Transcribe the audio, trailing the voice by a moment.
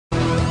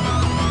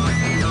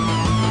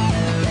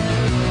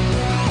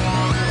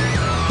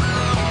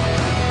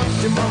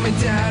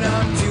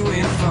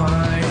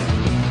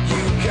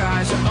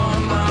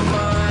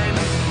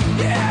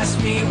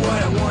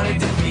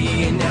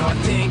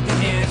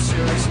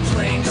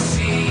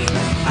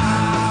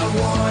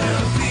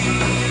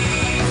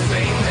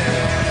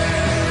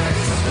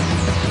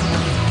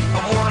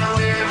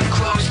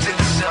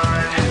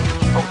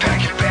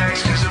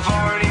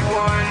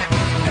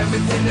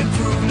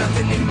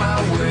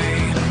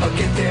I'll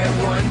get there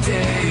one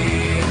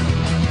day,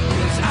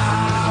 'cause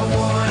I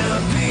wanna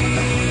be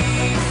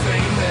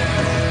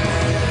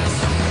famous.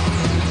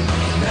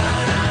 Na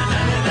na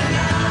na na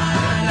na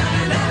na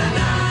na na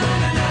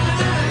na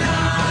na na.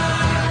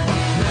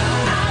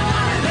 I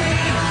wanna be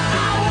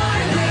famous.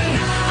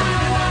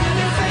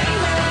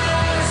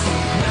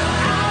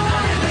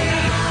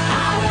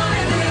 I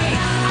wanna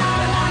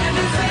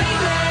be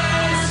famous.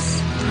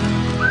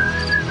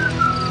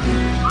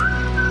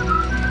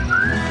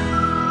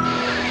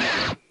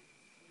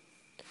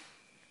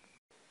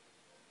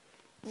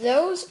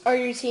 Those are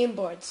your team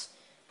boards.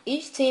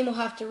 Each team will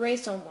have to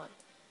race on one.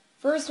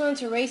 First one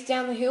to race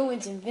down the hill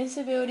wins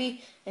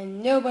invincibility,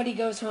 and nobody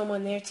goes home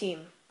on their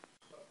team.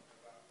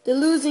 The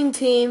losing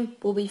team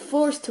will be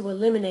forced to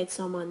eliminate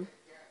someone.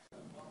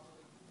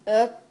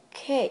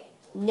 Okay,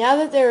 now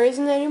that there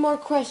isn't any more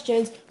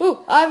questions...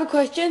 Ooh, I have a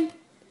question!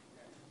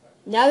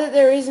 Now that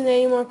there isn't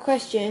any more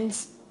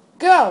questions,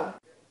 go!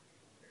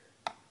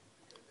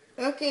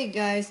 Okay,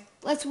 guys,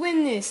 let's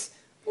win this.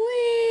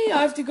 Whee!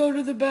 I have to go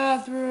to the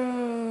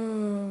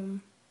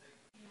bathroom.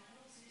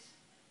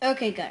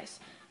 Okay, guys,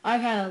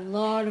 I've had a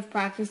lot of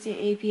practice in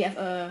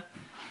APF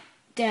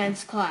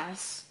dance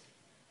class.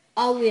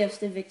 All we have is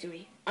the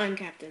victory. I'm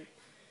captain.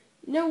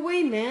 No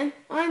way, man.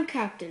 I'm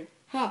captain.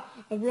 Ha,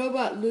 a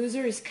robot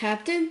loser is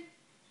captain?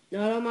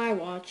 Not on my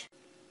watch.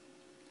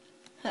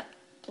 Ha,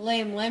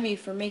 blame Lemmy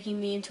for making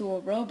me into a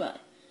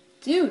robot.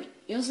 Dude,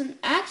 it was an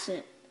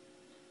accident.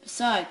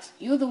 Besides,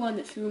 you're the one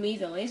that threw me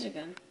the laser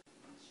gun.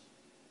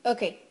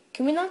 Okay,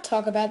 can we not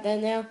talk about that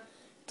now?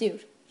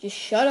 Dude, just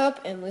shut up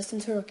and listen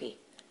to Rookie.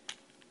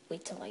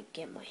 Wait till I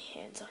get my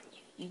hands on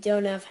you. You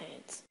don't have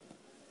hands.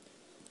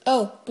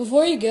 Oh,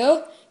 before you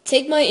go,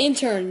 take my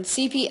intern,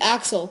 CP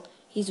Axel.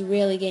 He's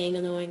really getting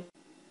annoying.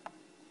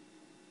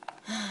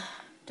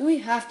 Do we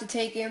have to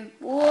take him?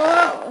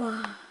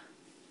 Whoa!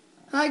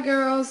 Hi,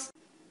 girls.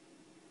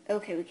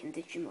 Okay, we can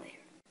ditch him later.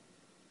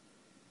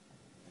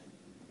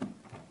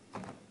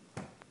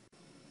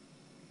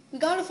 We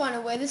gotta find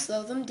a way to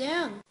slow them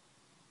down.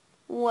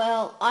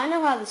 Well, I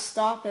know how to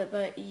stop it,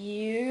 but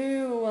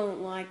you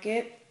won't like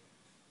it.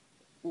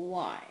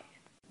 Why?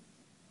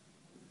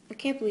 I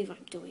can't believe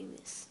I'm doing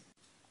this.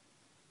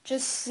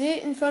 Just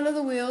sit in front of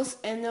the wheels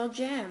and they'll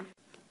jam.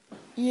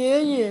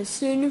 Yeah,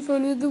 sit in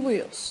front of the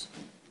wheels.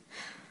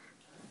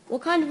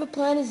 What kind of a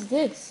plan is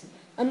this?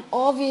 I'm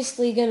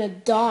obviously gonna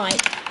die.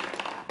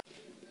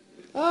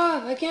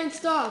 Ah, I can't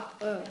stop.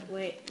 Oh,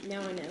 wait,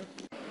 now I know.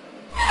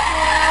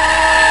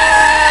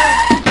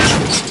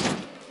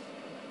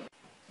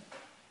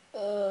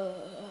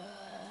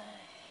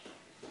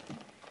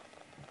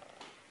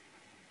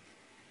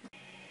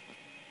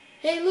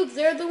 Hey, look,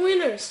 they're the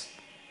winners.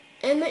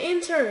 And the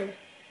intern.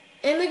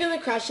 And they're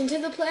gonna crash into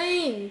the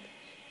plane.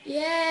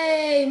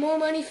 Yay, more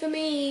money for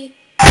me.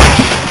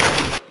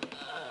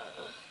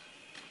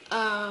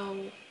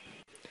 Ow.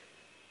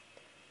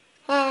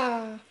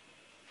 Ah,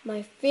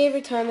 my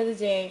favorite time of the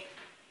day.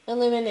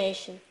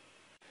 Elimination.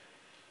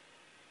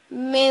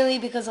 Mainly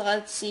because I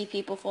like to see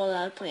people fall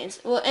out of planes.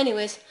 Well,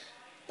 anyways,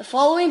 the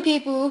following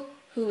people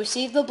who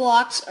receive the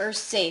blocks are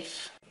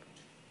safe.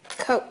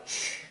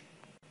 Coach.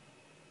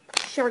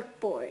 Shark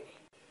Boy,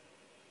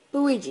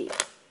 Luigi,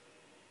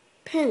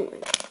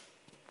 Penguin,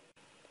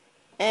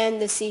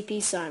 and the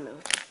CP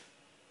Simon.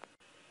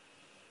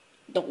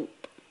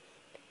 Dope.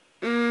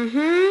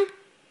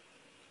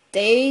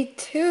 Day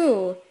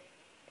 2,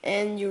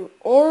 and you're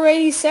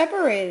already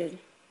separated.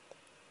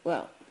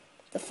 Well,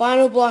 the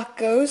final block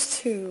goes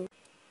to...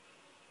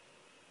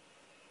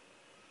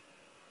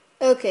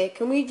 Okay,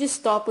 can we just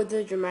stop with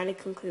the dramatic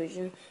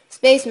conclusion?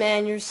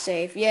 Spaceman, you're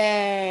safe.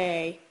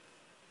 Yay!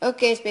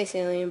 Okay, Space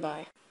Alien,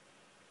 bye.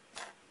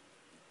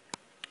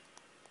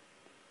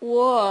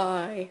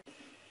 Why?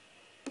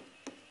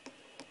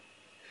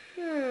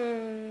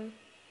 Can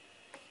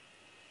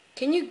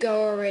you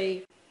go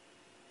already?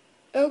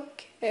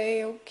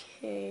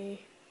 Okay.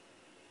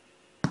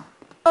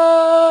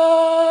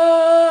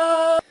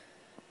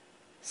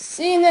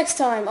 See you next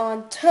time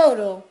on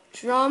Total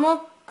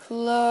Drama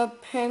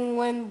Club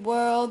Penguin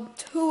World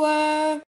Tour.